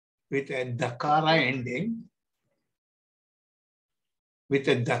with a dakara ending,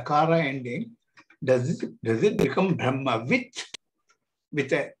 does it become Brahmavit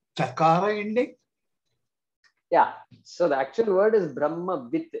with a takara ending? Yeah. So the actual word is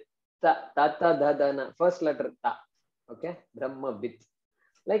Brahmavit. Ta, ta, ta, da, da, na. First letter ta. Okay. Brahmavit.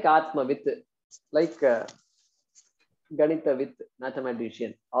 Like Atmavit. Like Ganitavit,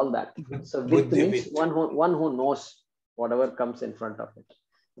 mathematician. All that. So Vit means one who knows whatever comes in front of it.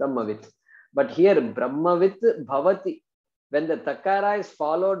 Brahmavit. But here Brahmavit Bhavati. When the takara is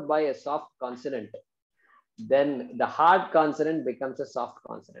followed by a soft consonant, then the hard consonant becomes a soft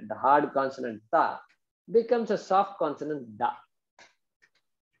consonant. The hard consonant ta becomes a soft consonant da.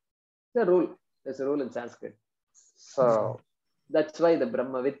 It's a rule. There's a rule in Sanskrit. So that's why the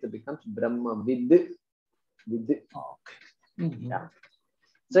Brahmavit becomes Brahmavid. Okay. Yeah.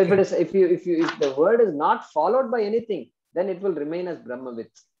 So if it is, if the word is not followed by anything, then it will remain as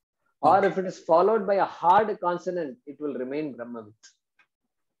Brahmavit. Or if it is followed by a hard consonant, it will remain Brahmavit.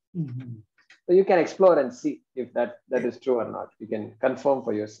 So you can explore and see if that is true or not. You can confirm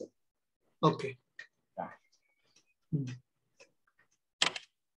for yourself. Okay.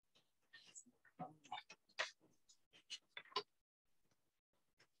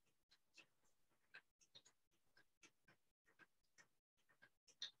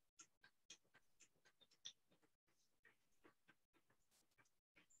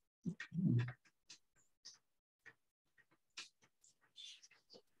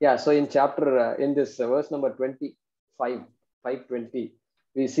 Yeah, so in chapter, in this verse number 25, 520,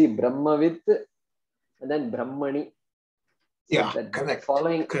 we see Brahmavit and then Brahmani. So Yeah, that correct.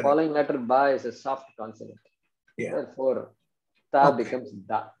 Following letter ba is a soft consonant. Yeah. Therefore, ta becomes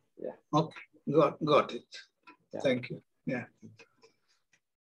da. Yeah. Okay, got it. Yeah. Thank you. Yeah.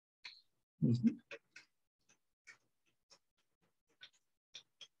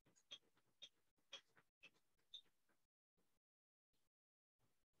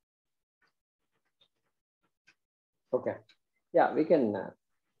 Okay. Yeah, we can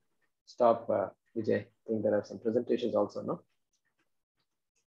stop, Vijay. I think there are some presentations also, no?